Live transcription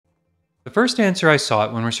The first answer I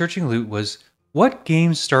sought when researching loot was, what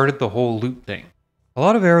game started the whole loot thing? A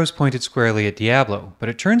lot of arrows pointed squarely at Diablo, but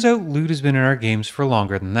it turns out loot has been in our games for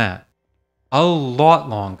longer than that. A lot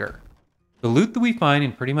longer. The loot that we find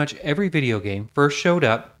in pretty much every video game first showed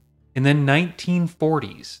up in the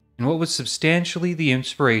 1940s, in what was substantially the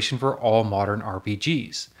inspiration for all modern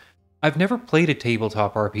RPGs. I've never played a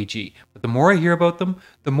tabletop RPG, but the more I hear about them,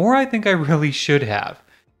 the more I think I really should have.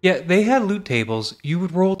 Yet they had loot tables you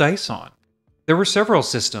would roll dice on. There were several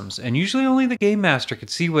systems, and usually only the game master could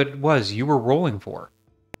see what it was you were rolling for.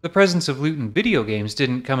 The presence of loot in video games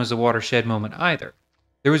didn't come as a watershed moment either.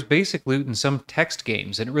 There was basic loot in some text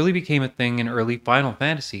games, and it really became a thing in early Final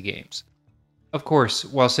Fantasy games. Of course,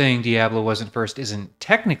 while saying Diablo wasn't first isn't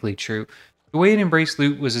technically true, the way it embraced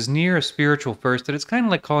loot was as near a spiritual first that it's kind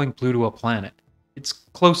of like calling Pluto a planet. It's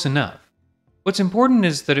close enough. What's important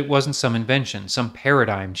is that it wasn't some invention, some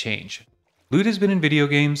paradigm change. Loot has been in video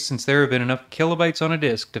games since there have been enough kilobytes on a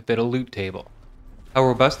disk to fit a loot table. How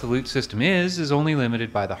robust the loot system is only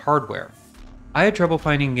limited by the hardware. I had trouble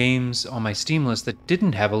finding games on my Steam list that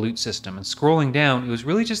didn't have a loot system, and scrolling down, it was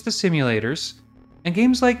really just the simulators, and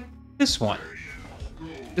games like this one.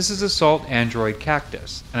 This is Assault Android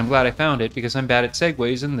Cactus, and I'm glad I found it because I'm bad at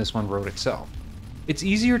segues and this one wrote itself. It's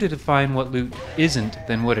easier to define what loot isn't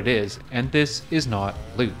than what it is, and this is not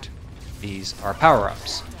loot. These are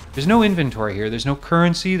power-ups. There's no inventory here, there's no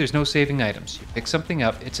currency, there's no saving items. You pick something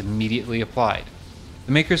up, it's immediately applied.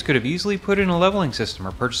 The makers could have easily put in a leveling system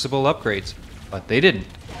or purchasable upgrades, but they didn't.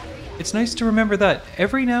 It's nice to remember that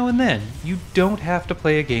every now and then, you don't have to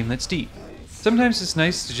play a game that's deep. Sometimes it's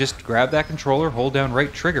nice to just grab that controller, hold down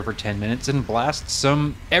right trigger for 10 minutes, and blast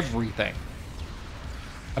some everything.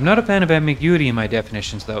 I'm not a fan of ambiguity in my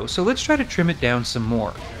definitions though, so let's try to trim it down some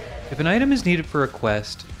more. If an item is needed for a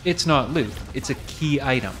quest, it's not loot, it's a key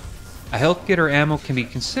item. A health kit or ammo can be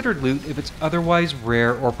considered loot if it's otherwise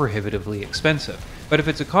rare or prohibitively expensive. But if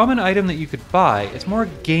it's a common item that you could buy, it's more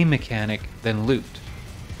a game mechanic than loot.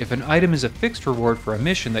 If an item is a fixed reward for a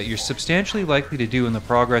mission that you're substantially likely to do in the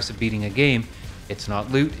progress of beating a game, it's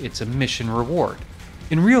not loot, it's a mission reward.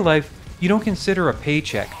 In real life, you don't consider a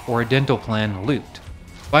paycheck or a dental plan loot.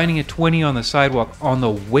 Finding a 20 on the sidewalk on the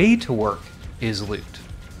way to work is loot.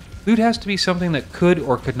 Loot has to be something that could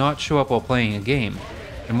or could not show up while playing a game,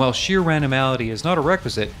 and while sheer randomality is not a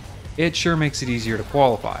requisite, it sure makes it easier to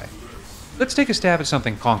qualify. Let's take a stab at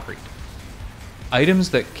something concrete.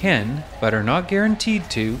 Items that can, but are not guaranteed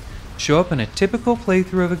to, show up in a typical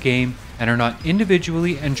playthrough of a game and are not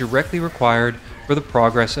individually and directly required for the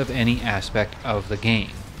progress of any aspect of the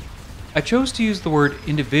game. I chose to use the word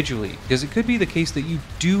individually because it could be the case that you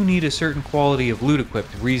do need a certain quality of loot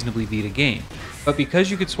equipped to reasonably beat a game, but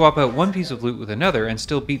because you could swap out one piece of loot with another and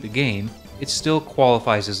still beat the game, it still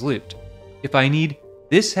qualifies as loot. If I need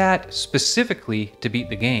this hat specifically to beat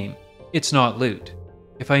the game, it's not loot.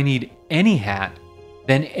 If I need any hat,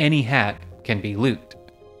 then any hat can be loot.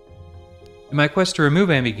 In my quest to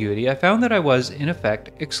remove ambiguity, I found that I was, in effect,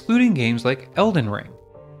 excluding games like Elden Ring.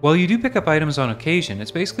 While you do pick up items on occasion, it's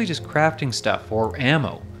basically just crafting stuff or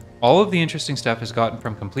ammo. All of the interesting stuff is gotten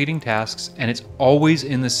from completing tasks, and it's always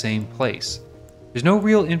in the same place. There's no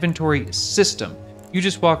real inventory system. You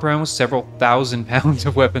just walk around with several thousand pounds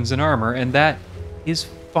of weapons and armor, and that is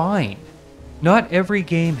fine. Not every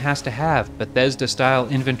game has to have Bethesda-style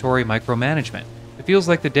inventory micromanagement. It feels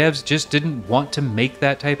like the devs just didn't want to make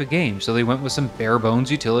that type of game, so they went with some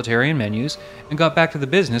bare-bones utilitarian menus and got back to the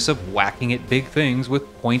business of whacking at big things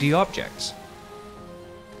with pointy objects.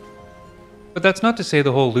 But that's not to say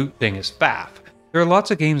the whole loot thing is faff. There are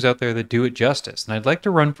lots of games out there that do it justice, and I'd like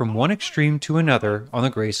to run from one extreme to another on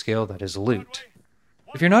the grayscale that is loot.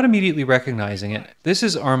 If you're not immediately recognizing it, this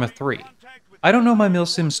is Arma 3. I don't know my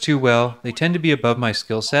milsims too well, they tend to be above my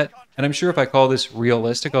skill set, and I'm sure if I call this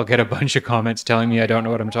realistic I'll get a bunch of comments telling me I don't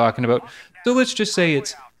know what I'm talking about, so let's just say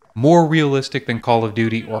it's more realistic than Call of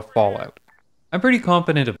Duty or Fallout. I'm pretty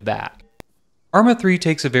confident of that. Arma 3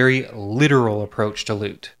 takes a very literal approach to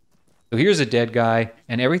loot. So here's a dead guy,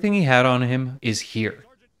 and everything he had on him is here.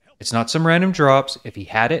 It's not some random drops, if he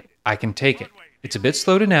had it, I can take it. It's a bit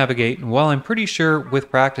slow to navigate, and while I'm pretty sure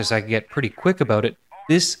with practice I can get pretty quick about it,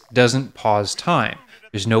 this doesn't pause time.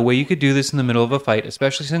 There's no way you could do this in the middle of a fight,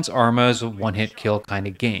 especially since Arma is a one-hit kill kind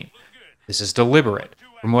of game. This is deliberate.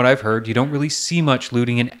 From what I've heard, you don't really see much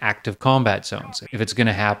looting in active combat zones. If it's going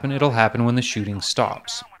to happen, it'll happen when the shooting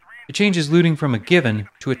stops. It changes looting from a given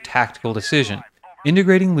to a tactical decision.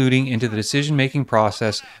 Integrating looting into the decision-making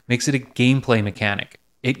process makes it a gameplay mechanic.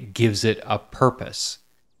 It gives it a purpose.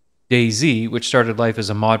 DayZ, which started life as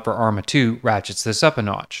a mod for Arma 2, ratchets this up a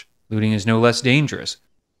notch. Looting is no less dangerous,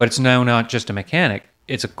 but it's now not just a mechanic,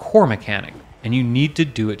 It's a core mechanic, and you need to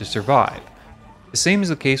do it to survive. The same is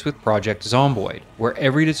the case with Project Zomboid, where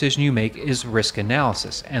every decision you make is risk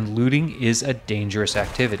analysis, and looting is a dangerous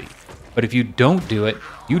activity. But if you don't do it,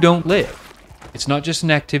 you don't live. It's not just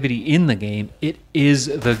an activity in the game, it is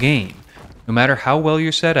the game. No matter how well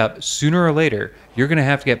you're set up, sooner or later, you're going to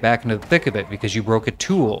have to get back into the thick of it because you broke a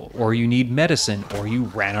tool, or you need medicine, or you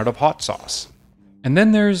ran out of hot sauce. And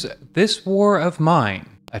then there's This War of Mine,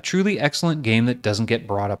 a truly excellent game that doesn't get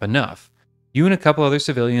brought up enough. You and a couple other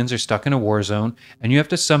civilians are stuck in a war zone, and you have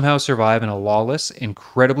to somehow survive in a lawless,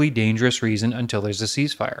 incredibly dangerous region until there's a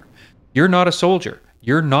ceasefire. You're not a soldier.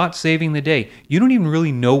 You're not saving the day. You don't even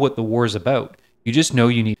really know what the war's about. You just know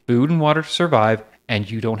you need food and water to survive, and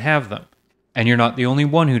you don't have them. And you're not the only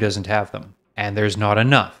one who doesn't have them. And there's not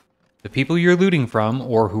enough. The people you're looting from,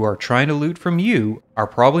 or who are trying to loot from you, are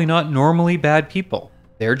probably not normally bad people.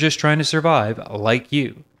 They're just trying to survive, like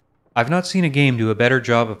you. I've not seen a game do a better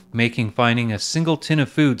job of making finding a single tin of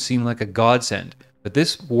food seem like a godsend, but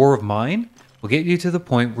this War of Mine will get you to the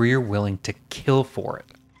point where you're willing to kill for it.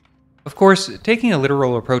 Of course, taking a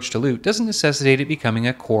literal approach to loot doesn't necessitate it becoming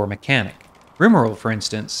a core mechanic. Rimworld, for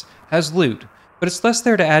instance, has loot, but it's less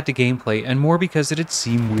there to add to gameplay and more because it'd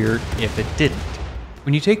seem weird if it didn't.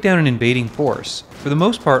 When you take down an invading force, for the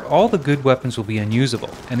most part all the good weapons will be unusable,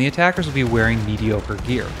 and the attackers will be wearing mediocre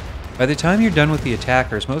gear. By the time you're done with the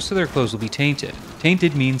attackers, most of their clothes will be tainted.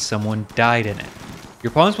 Tainted means someone died in it.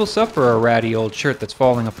 Your pawns will suffer a ratty old shirt that's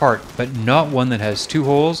falling apart, but not one that has 2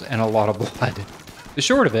 holes and a lot of blood. The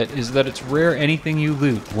short of it is that it's rare anything you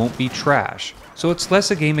loot won't be trash, so it's less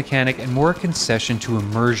a game mechanic and more a concession to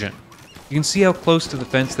immersion. You can see how close to the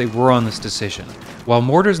fence they were on this decision. While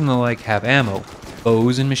mortars and the like have ammo,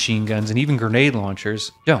 bows and machine guns and even grenade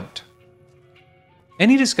launchers don't.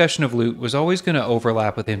 Any discussion of loot was always going to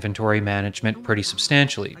overlap with inventory management pretty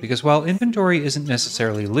substantially, because while inventory isn't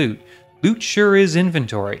necessarily loot, loot sure is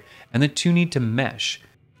inventory, and the two need to mesh.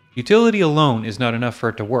 Utility alone is not enough for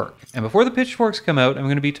it to work, and before the pitchforks come out, I'm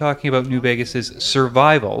going to be talking about New Vegas'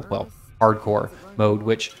 survival, well, hardcore mode,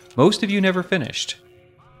 which most of you never finished.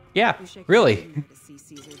 Yeah, really.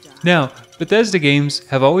 Now, Bethesda games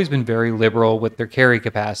have always been very liberal with their carry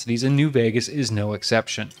capacities, and New Vegas is no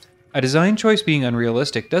exception. A design choice being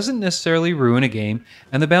unrealistic doesn't necessarily ruin a game,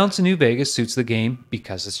 and the balance in New Vegas suits the game,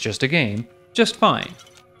 because it's just a game, just fine.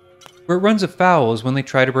 Where it runs afoul is when they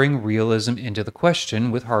try to bring realism into the question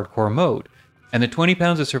with hardcore mode, and the 20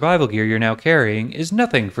 pounds of survival gear you're now carrying is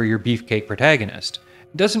nothing for your beefcake protagonist.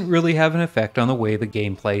 It doesn't really have an effect on the way the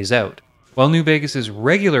game plays out. While New Vegas'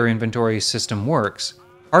 regular inventory system works,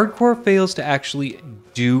 hardcore fails to actually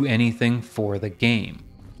do anything for the game.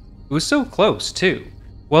 It was so close, too.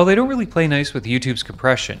 While they don't really play nice with YouTube's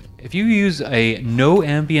compression, if you use a no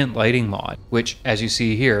ambient lighting mod, which, as you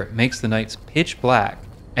see here, makes the nights pitch black,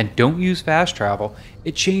 and don't use fast travel,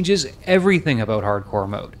 it changes everything about hardcore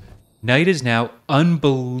mode. Night is now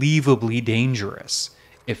unbelievably dangerous.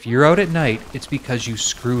 If you're out at night, it's because you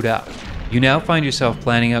screwed up. You now find yourself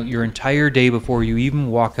planning out your entire day before you even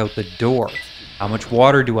walk out the door. How much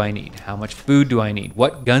water do I need? How much food do I need?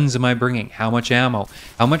 What guns am I bringing? How much ammo?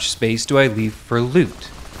 How much space do I leave for loot?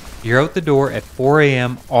 You're out the door at 4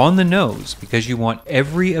 a.m. on the nose because you want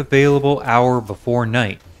every available hour before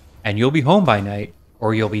night, and you'll be home by night,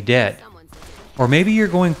 or you'll be dead. Or maybe you're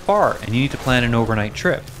going far and you need to plan an overnight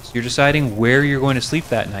trip, so you're deciding where you're going to sleep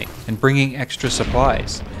that night and bringing extra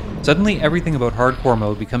supplies. Suddenly everything about hardcore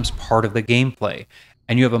mode becomes part of the gameplay,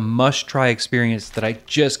 and you have a must-try experience that I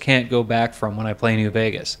just can't go back from when I play New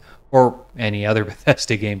Vegas, or any other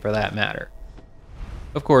Bethesda game for that matter.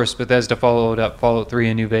 Of course, Bethesda followed up Fallout 3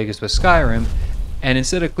 and New Vegas with Skyrim, and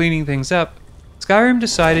instead of cleaning things up, Skyrim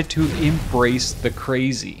decided to embrace the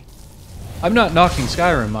crazy. I'm not knocking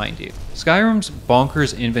Skyrim, mind you. Skyrim's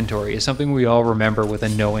bonkers inventory is something we all remember with a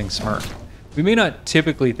knowing smirk. We may not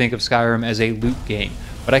typically think of Skyrim as a loot game,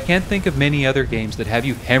 but I can't think of many other games that have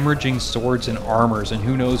you hemorrhaging swords and armors and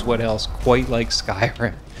who knows what else quite like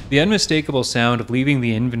Skyrim. The unmistakable sound of leaving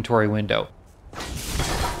the inventory window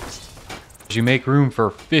as you make room for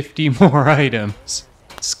 50 more items.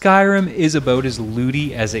 Skyrim is about as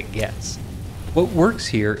looty as it gets. What works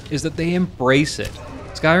here is that they embrace it.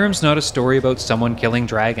 Skyrim's not a story about someone killing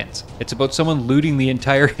dragons. It's about someone looting the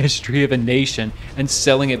entire history of a nation and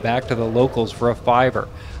selling it back to the locals for a $5.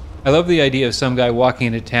 I love the idea of some guy walking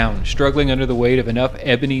into town, struggling under the weight of enough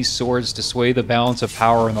ebony swords to sway the balance of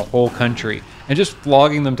power in the whole country, and just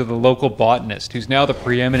flogging them to the local botanist, who's now the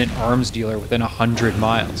preeminent arms dealer within 100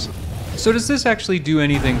 miles. So does this actually do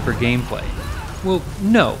anything for gameplay? Well,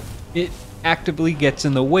 no. It actively gets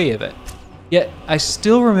in the way of it. Yet I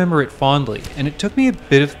still remember it fondly, and it took me a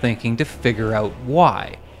bit of thinking to figure out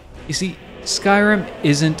why. You see, Skyrim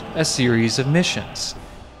isn't a series of missions.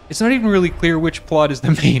 It's not even really clear which plot is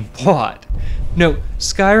the main plot. No,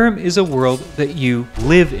 Skyrim is a world that you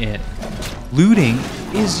live in. Looting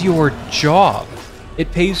is your job.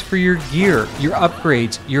 It pays for your gear, your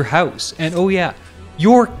upgrades, your house, and oh yeah,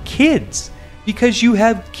 your kids. Because you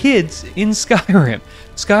have kids in Skyrim.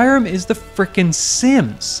 Skyrim is the frickin'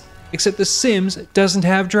 Sims. Except the Sims doesn't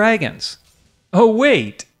have dragons. Oh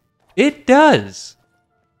wait, it does.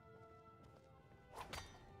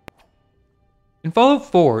 In Fallout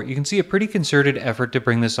 4, you can see a pretty concerted effort to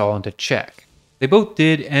bring this all into check. They both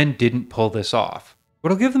did and didn't pull this off.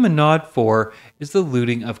 What I'll give them a nod for is the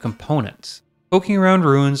looting of components. Poking around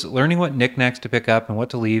ruins, learning what knickknacks to pick up and what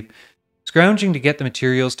to leave, scrounging to get the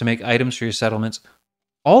materials to make items for your settlements,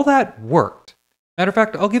 all that worked. Matter of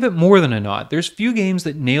fact, I'll give it more than a nod. There's few games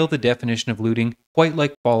that nail the definition of looting quite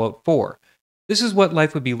like Fallout 4. This is what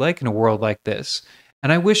life would be like in a world like this,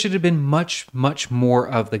 and I wish it had been much, much more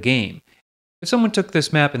of the game. If someone took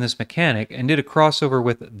this map and this mechanic and did a crossover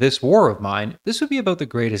with This War of Mine, this would be about the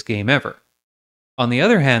greatest game ever. On the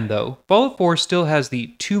other hand, though, Fallout 4 still has the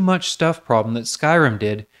too much stuff problem that Skyrim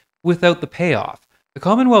did without the payoff. The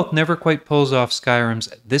Commonwealth never quite pulls off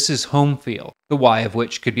Skyrim's "this is home" feel, the why of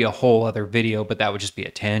which could be a whole other video, but that would just be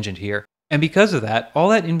a tangent here. And because of that, all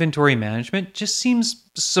that inventory management just seems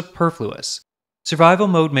superfluous. Survival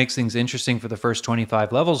mode makes things interesting for the first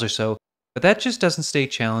 25 levels or so, but that just doesn't stay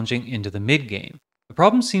challenging into the mid-game. The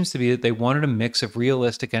problem seems to be that they wanted a mix of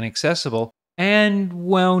realistic and accessible, and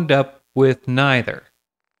wound up with neither.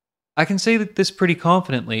 I can say that this pretty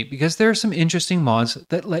confidently because there are some interesting mods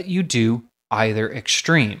that let you do either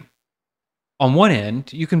extreme. On one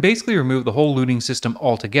end, you can basically remove the whole looting system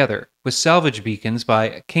altogether with salvage beacons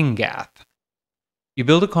by Kingath. You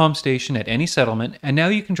build a comm station at any settlement, and now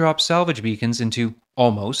you can drop salvage beacons into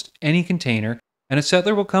almost any container, and a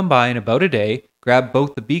settler will come by in about a day, grab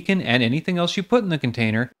both the beacon and anything else you put in the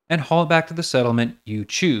container, and haul it back to the settlement you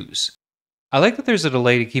choose. I like that there's a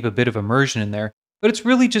delay to keep a bit of immersion in there, but it's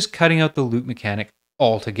really just cutting out the loot mechanic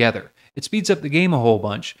altogether. It speeds up the game a whole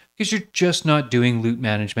bunch, because you're just not doing loot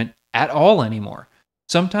management at all anymore.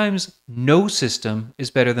 Sometimes no system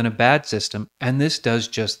is better than a bad system, and this does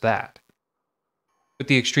just that. But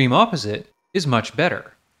the extreme opposite is much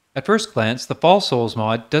better. At first glance, the Fall Souls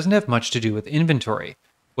mod doesn't have much to do with inventory.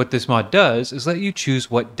 What this mod does is let you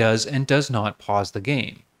choose what does and does not pause the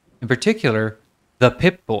game. In particular, the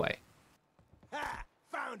Pip-Boy. Ha!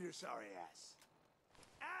 Found your sorry ass.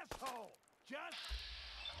 Asshole! Just...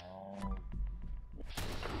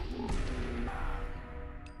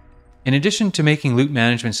 In addition to making loot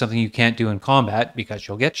management something you can't do in combat because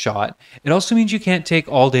you'll get shot, it also means you can't take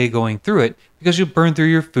all day going through it because you'll burn through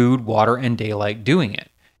your food, water, and daylight doing it.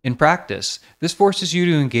 In practice, this forces you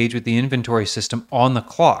to engage with the inventory system on the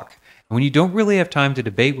clock, and when you don't really have time to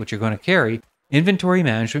debate what you're going to carry, inventory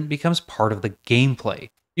management becomes part of the gameplay.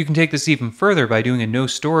 You can take this even further by doing a no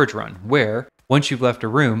storage run, where, once you've left a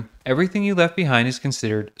room, everything you left behind is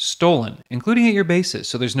considered stolen, including at your bases,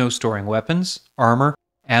 so there's no storing weapons, armor,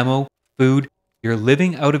 ammo, food. You're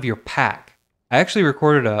living out of your pack. I actually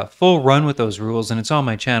recorded a full run with those rules and it's on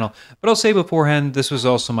my channel, but I'll say beforehand this was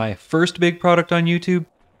also my first big product on YouTube,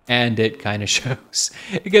 and it kind of shows.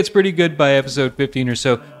 It gets pretty good by episode 15 or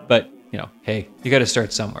so, but, you know, hey, you gotta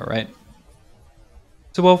start somewhere, right?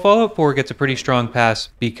 So while Fallout 4 gets a pretty strong pass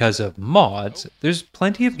because of mods, there's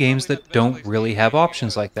plenty of games that don't really have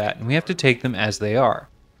options like that, and we have to take them as they are.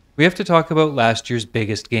 We have to talk about last year's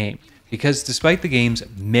biggest game, because despite the game's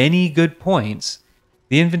many good points,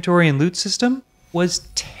 the inventory and loot system was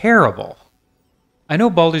terrible. I know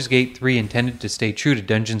Baldur's Gate 3 intended to stay true to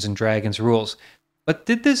Dungeons & Dragons rules, but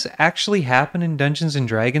did this actually happen in Dungeons &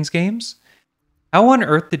 Dragons games? How on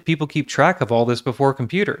earth did people keep track of all this before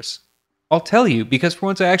computers? I'll tell you, because for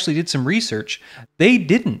once I actually did some research, they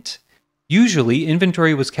didn't. Usually,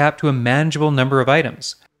 inventory was capped to a manageable number of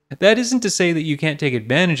items. That isn't to say that you can't take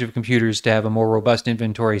advantage of computers to have a more robust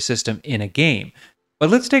inventory system in a game, but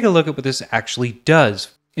let's take a look at what this actually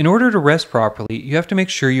does. In order to rest properly, you have to make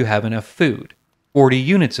sure you have enough food. 40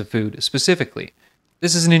 units of food, specifically.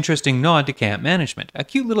 This is an interesting nod to camp management, a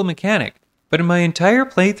cute little mechanic, but in my entire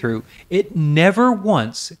playthrough, it never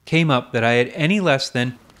once came up that I had any less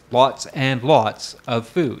than lots and lots of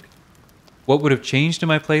food. What would have changed in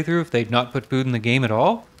my playthrough if they'd not put food in the game at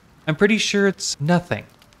all? I'm pretty sure it's nothing.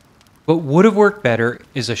 What would have worked better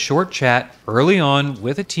is a short chat early on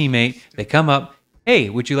with a teammate. They come up, "Hey,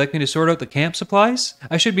 would you like me to sort out the camp supplies?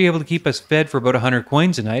 I should be able to keep us fed for about 100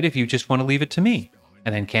 coins a night if you just want to leave it to me."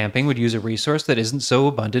 And then camping would use a resource that isn't so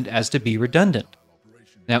abundant as to be redundant.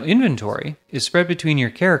 Now, inventory is spread between your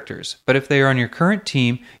characters, but if they are on your current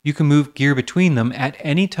team, you can move gear between them at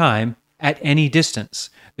any time, at any distance.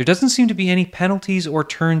 There doesn't seem to be any penalties or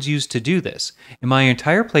turns used to do this. In my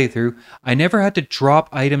entire playthrough, I never had to drop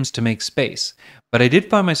items to make space, but I did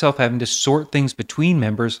find myself having to sort things between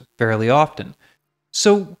members fairly often.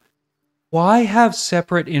 So, why have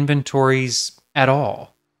separate inventories at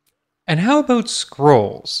all? And how about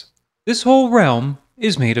scrolls? This whole realm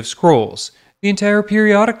is made of scrolls. The entire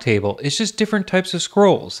periodic table is just different types of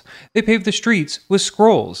scrolls. They paved the streets with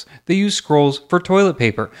scrolls. They used scrolls for toilet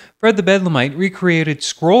paper. Fred the Bedlamite recreated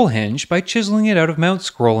Scrollhenge by chiseling it out of Mount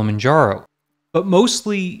Scrollimanjaro. But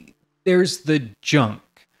mostly, there's the junk.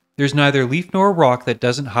 There's neither leaf nor rock that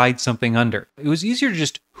doesn't hide something under. It was easier to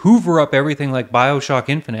just hoover up everything like BioShock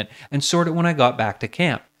Infinite and sort it when I got back to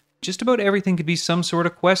camp. Just about everything could be some sort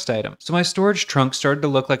of quest item, so my storage trunk started to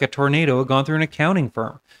look like a tornado had gone through an accounting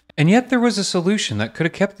firm. And yet there was a solution that could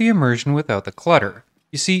have kept the immersion without the clutter.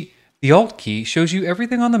 You see, the Alt key shows you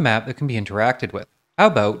everything on the map that can be interacted with. How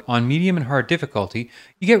about, on medium and hard difficulty,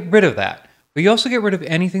 you get rid of that, but you also get rid of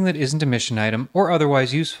anything that isn't a mission item or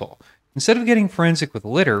otherwise useful. Instead of getting forensic with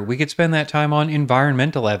litter, we could spend that time on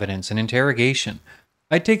environmental evidence and interrogation.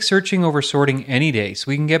 I'd take searching over sorting any day so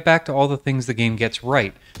we can get back to all the things the game gets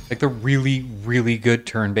right, like the really, really good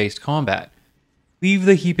turn-based combat. Leave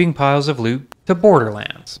the heaping piles of loot to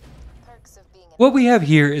Borderlands. What we have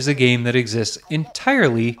here is a game that exists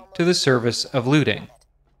entirely to the service of looting.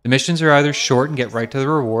 The missions are either short and get right to the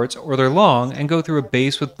rewards, or they're long and go through a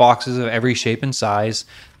base with boxes of every shape and size,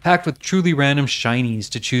 packed with truly random shinies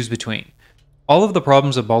to choose between. All of the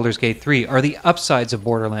problems of Baldur's Gate 3 are the upsides of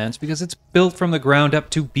Borderlands because it's built from the ground up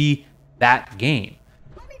to be that game.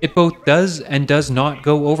 It both does and does not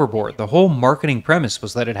go overboard. The whole marketing premise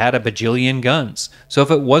was that it had a bajillion guns, so if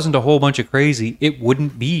it wasn't a whole bunch of crazy, it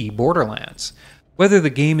wouldn't be Borderlands. Whether the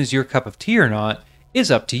game is your cup of tea or not is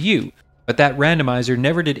up to you, but that randomizer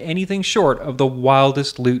never did anything short of the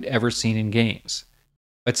wildest loot ever seen in games.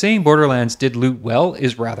 But saying Borderlands did loot well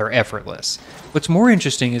is rather effortless. What's more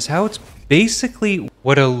interesting is how it's basically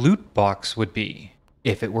what a loot box would be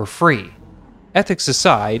if it were free. Ethics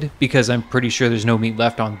aside, because I'm pretty sure there's no meat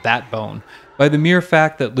left on that bone, by the mere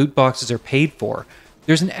fact that loot boxes are paid for,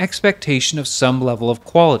 there's an expectation of some level of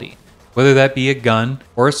quality, whether that be a gun,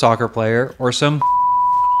 or a soccer player, or some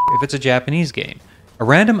if it's a Japanese game. A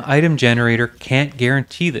random item generator can't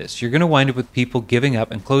guarantee this. You're going to wind up with people giving up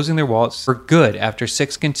and closing their wallets for good after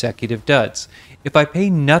 6 consecutive duds. If I pay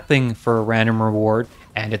nothing for a random reward,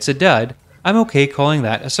 and it's a dud, I'm okay calling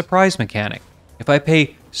that a surprise mechanic. If I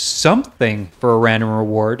pay something for a random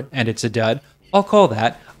reward and it's a dud, I'll call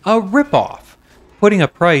that a ripoff. Putting a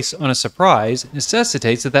price on a surprise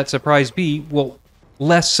necessitates that surprise be, well,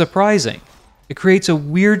 less surprising. It creates a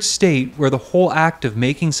weird state where the whole act of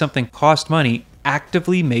making something cost money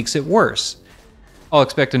actively makes it worse. I'll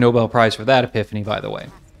expect a Nobel Prize for that epiphany, by the way.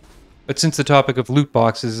 But since the topic of loot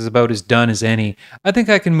boxes is about as done as any, I think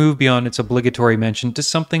I can move beyond its obligatory mention to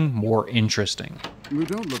something more interesting. You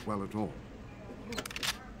don't look well at all.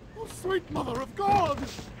 Oh, sweet mother of God!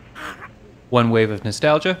 One wave of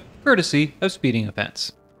nostalgia, courtesy of Speeding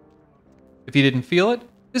Offense. If you didn't feel it,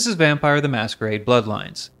 this is Vampire the Masquerade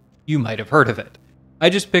Bloodlines. You might have heard of it. I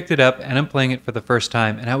just picked it up and I'm playing it for the first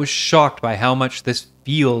time, and I was shocked by how much this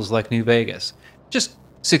feels like New Vegas. Just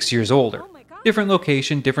 6 years older. Different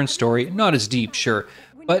location, different story, not as deep, sure,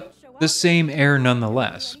 but the same air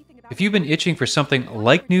nonetheless. If you've been itching for something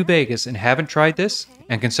like New Vegas and haven't tried this,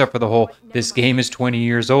 and can suffer the whole "this game is 20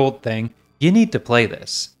 years old" thing, you need to play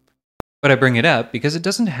this. But I bring it up because it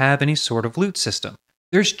doesn't have any sort of loot system.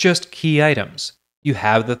 There's just key items. You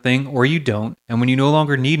have the thing or you don't, and when you no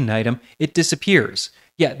longer need an item, it disappears.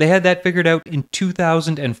 Yeah, they had that figured out in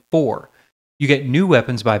 2004. You get new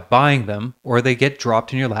weapons by buying them, or they get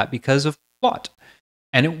dropped in your lap because of plot.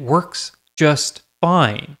 And it works just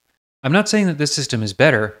fine. I'm not saying that this system is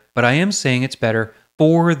better, but I am saying it's better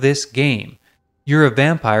for this game. You're a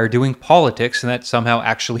vampire doing politics, and that's somehow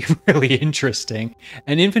actually really interesting,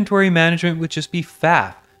 and inventory management would just be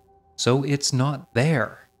faff. So it's not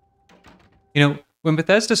there. You know, when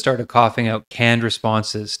Bethesda started coughing out canned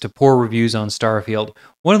responses to poor reviews on Starfield,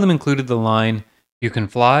 one of them included the line, "You can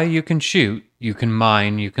fly, you can shoot, you can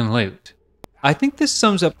mine, you can loot." I think this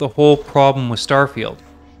sums up the whole problem with Starfield.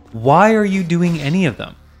 Why are you doing any of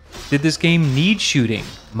them? Did this game need shooting,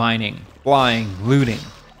 mining, flying, looting?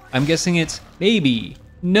 I'm guessing it's maybe,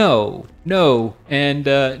 no, and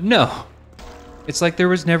no. It's like there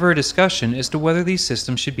was never a discussion as to whether these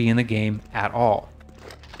systems should be in the game at all.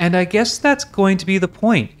 And I guess that's going to be the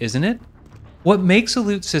point, isn't it? What makes a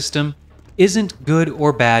loot system isn't good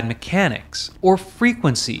or bad mechanics, or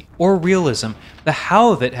frequency, or realism. The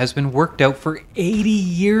how of it has been worked out for 80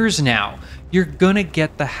 years now. You're gonna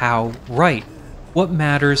get the how right. What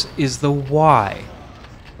matters is the why.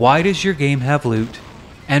 Why does your game have loot,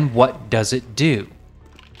 and what does it do?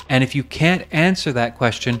 And if you can't answer that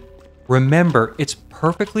question, remember it's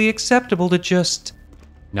perfectly acceptable to just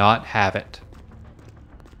not have it.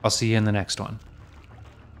 I'll see you in the next one.